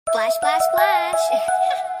Splash, splash, splash.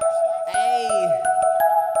 Hey.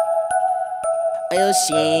 Oh,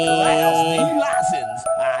 Heen license.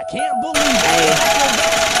 I can't believe it.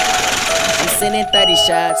 I'm sending 30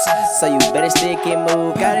 shots, so you better stick and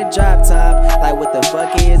move. Got a drop top, like what the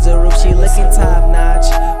fuck is a roof? She looking top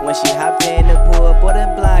notch. When she hopped in the pool, bought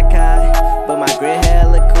a block hot, but my grit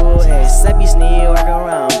hella cool. Except you sneak, walk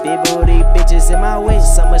around, big booty bitches in my way.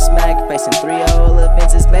 So much smack, facing 3 whole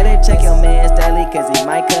offenses. Better check your mans daily, cause he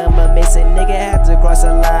might come up missing. Nigga had to cross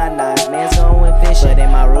a line, now his man's going fishing. But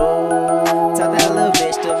in my room, tell that little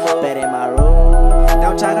bitch to move. But in my room,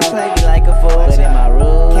 don't try to play me like a fool. But in my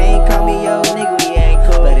room, can't call me yo nigga, we ain't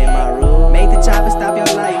cool. But in my room, make the chopper stop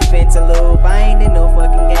your life interlude. I ain't in no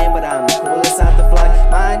fucking game, but I'm the coolest out the flock.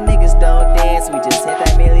 My niggas don't dance, we just hit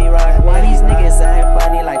that Millie Rock. Why these niggas act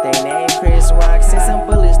funny like they name Chris Rock? Send some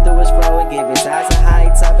bullets through his fro and give his eyes a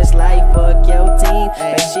high top. It's like fuck your team,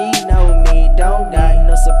 but she know me, don't need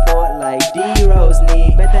no support like D-Rose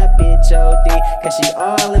need. Bet that bitch OD, cause she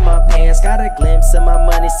all in my pants. Got a glimpse of my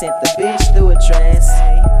money, sent the bitch through a trance.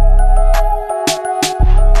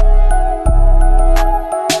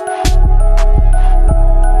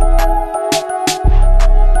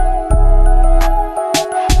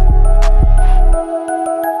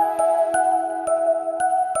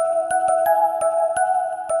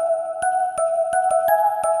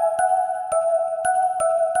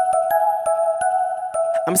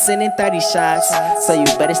 I'm sending 30 shots, so you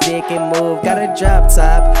better stick and move. Got a drop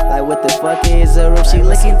top, like what the fuck is a roof? She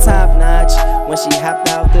looking top notch. When she hopped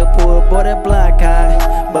out the pool, bought a block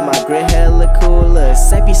hot, but my grit hella cooler.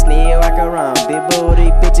 Sappy sneak, walk around, big booty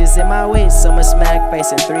bitches in my way. So much smack,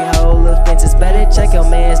 facing 3 whole offenses. Better check your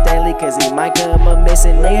mans daily, cause he might come up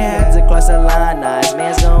missing. Nigga had to cross the line, now his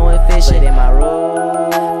man's going fishing. But in my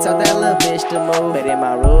room, tell that little bitch to move. But in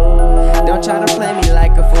my room, don't try to play me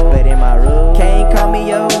like a fool. But in my room, can't call me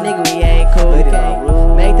yo nigga, we ain't cool. But in my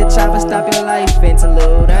room, make the chopper stop your life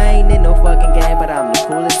interlude. I ain't in no fucking game, but I'm the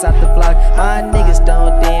coolest out the flock. My niggas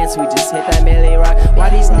don't dance, we just hit that Millie Rock. Why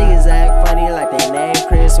these niggas act funny like they name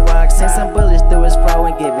Chris Rock? Send some bullets through his fro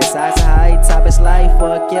and give his eyes a high top. It's like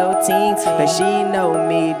fuck your team, but she know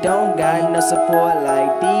me, don't got no support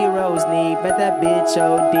like D-Rose need. Bet that bitch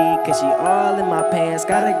OD, cause she all in my pants.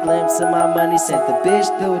 Got a glimpse of my money, sent the bitch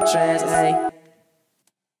through a trance. Ay.